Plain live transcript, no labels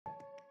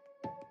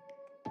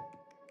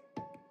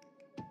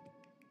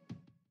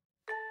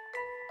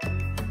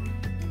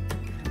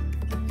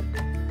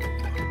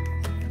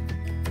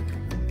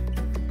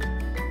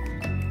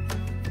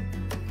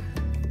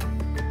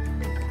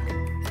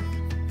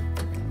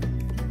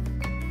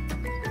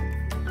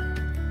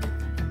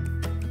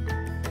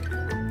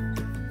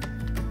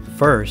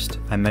First,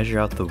 I measure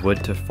out the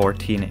wood to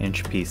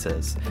 14-inch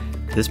pieces.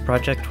 This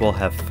project will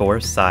have 4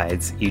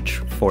 sides, each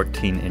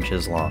 14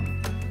 inches long.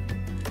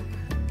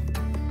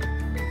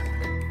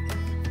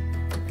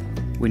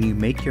 When you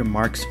make your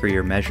marks for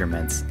your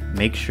measurements,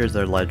 make sure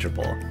they're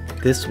legible.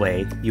 This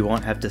way, you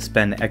won't have to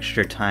spend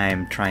extra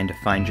time trying to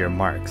find your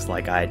marks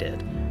like I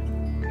did.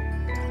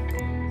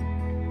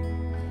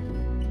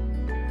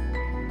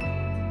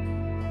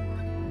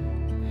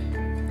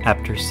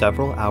 After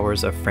several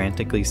hours of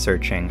frantically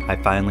searching, I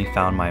finally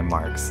found my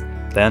marks.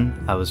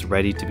 Then, I was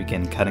ready to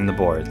begin cutting the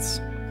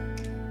boards.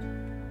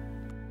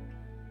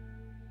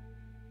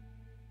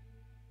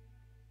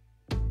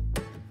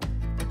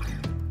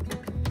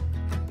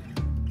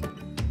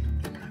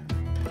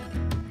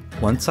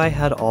 Once I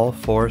had all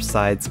 4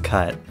 sides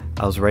cut,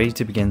 I was ready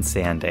to begin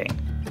sanding.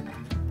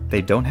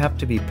 They don't have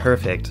to be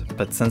perfect,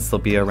 but since they'll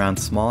be around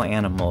small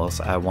animals,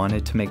 I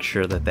wanted to make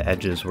sure that the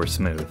edges were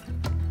smooth.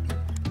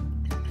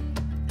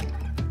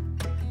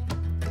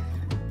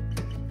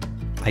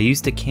 I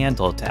used a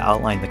candle to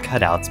outline the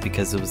cutouts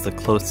because it was the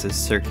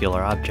closest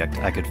circular object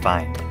I could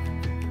find.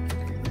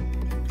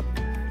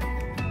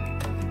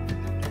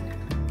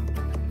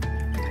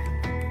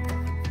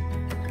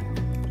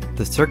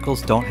 The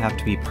circles don't have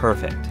to be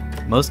perfect.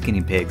 Most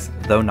guinea pigs,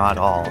 though not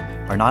all,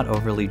 are not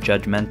overly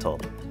judgmental.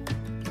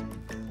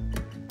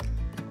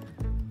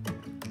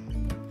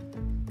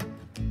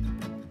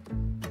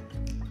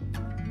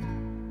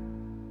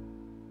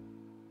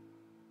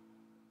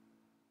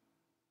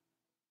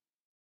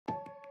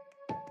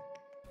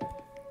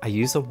 I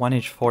use a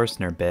 1-inch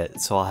Forstner bit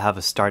so I'll have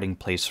a starting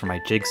place for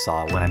my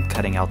jigsaw when I'm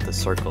cutting out the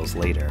circles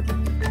later.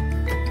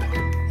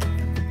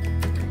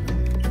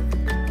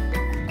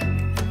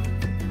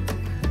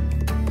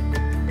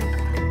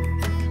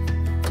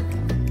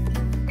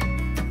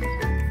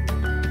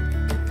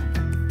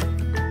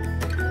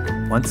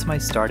 Once my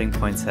starting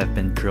points have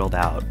been drilled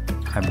out,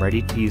 I'm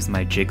ready to use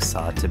my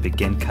jigsaw to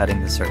begin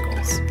cutting the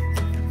circles.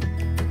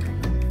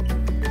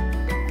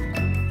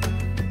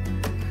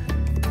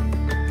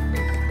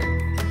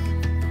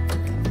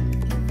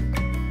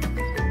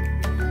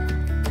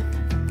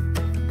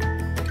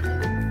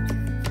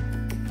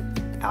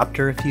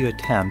 After a few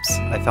attempts,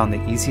 I found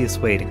the easiest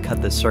way to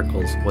cut the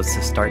circles was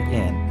to start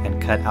in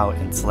and cut out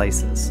in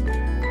slices.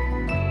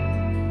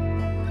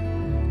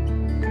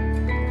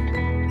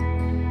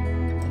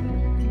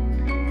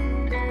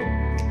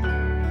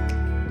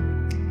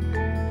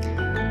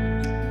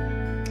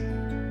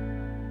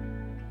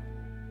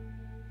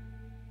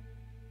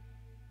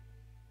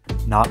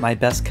 Not my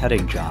best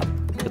cutting job,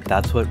 but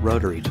that's what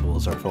rotary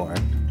tools are for.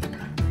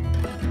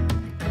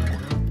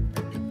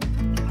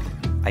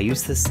 I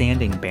use the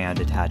sanding band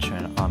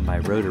attachment on my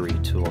rotary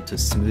tool to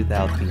smooth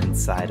out the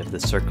inside of the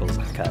circles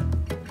I cut.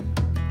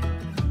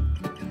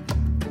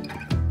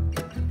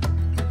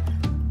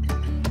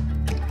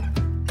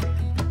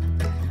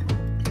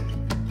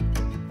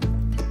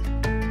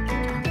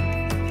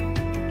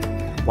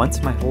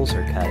 Once my holes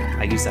are cut,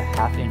 I use a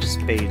 1/2-inch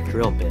spade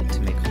drill bit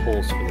to make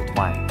holes for the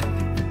twine.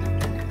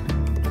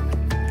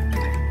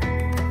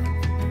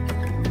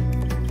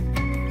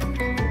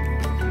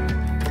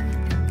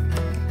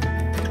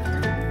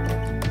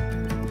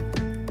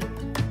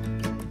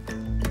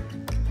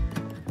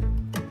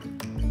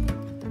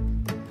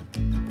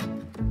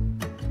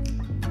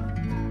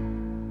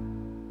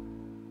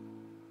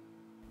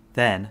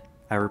 Then,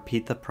 I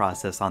repeat the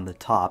process on the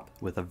top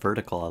with a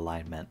vertical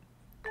alignment.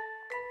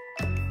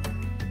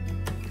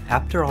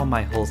 After all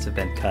my holes have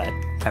been cut,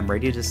 I'm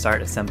ready to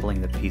start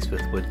assembling the piece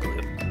with wood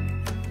glue.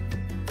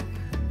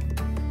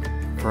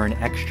 For an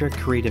extra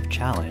creative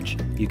challenge,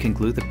 you can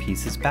glue the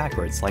pieces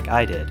backwards like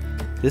I did.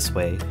 This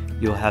way,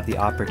 you'll have the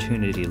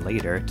opportunity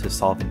later to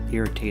solve an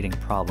irritating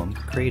problem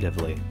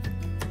creatively.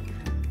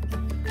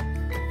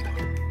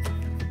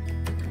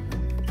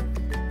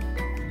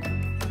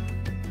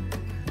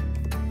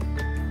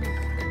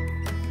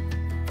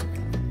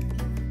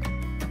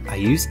 I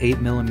use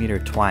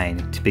 8mm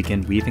twine to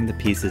begin weaving the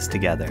pieces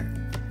together.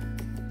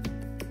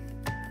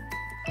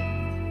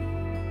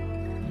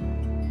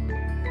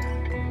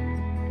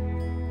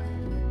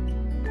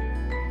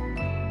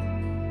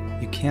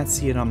 You can't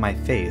see it on my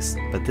face,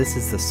 but this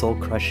is the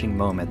soul-crushing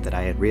moment that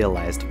I had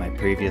realized my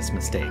previous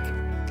mistake.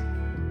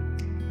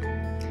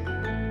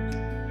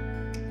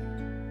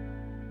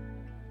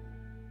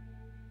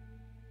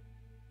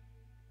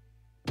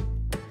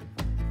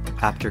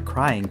 After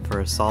crying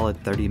for a solid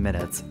 30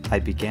 minutes, I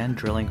began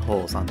drilling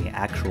holes on the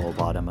actual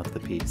bottom of the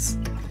piece.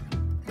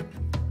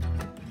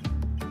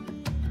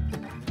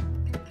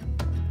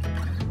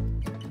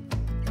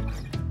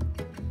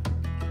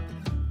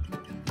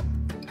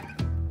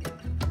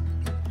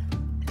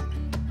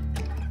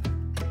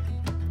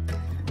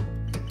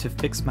 To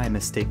fix my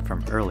mistake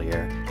from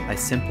earlier, I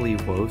simply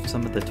wove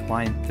some of the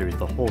twine through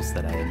the holes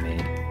that I had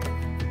made.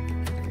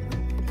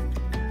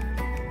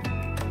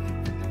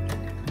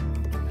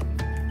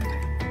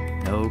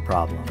 No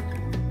problem.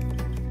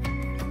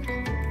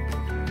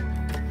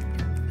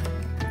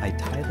 I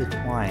tie the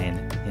twine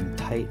in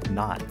tight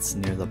knots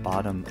near the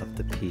bottom of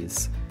the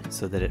piece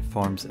so that it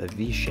forms a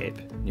V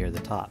shape near the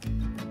top.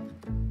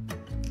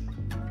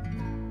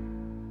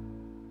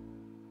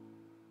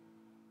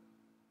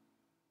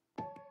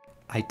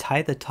 I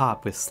tie the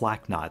top with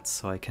slack knots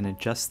so I can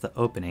adjust the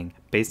opening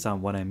based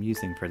on what I'm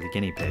using for the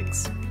guinea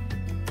pigs.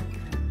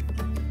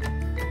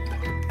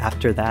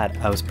 After that,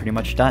 I was pretty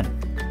much done.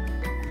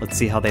 Let's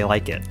see how they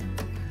like it.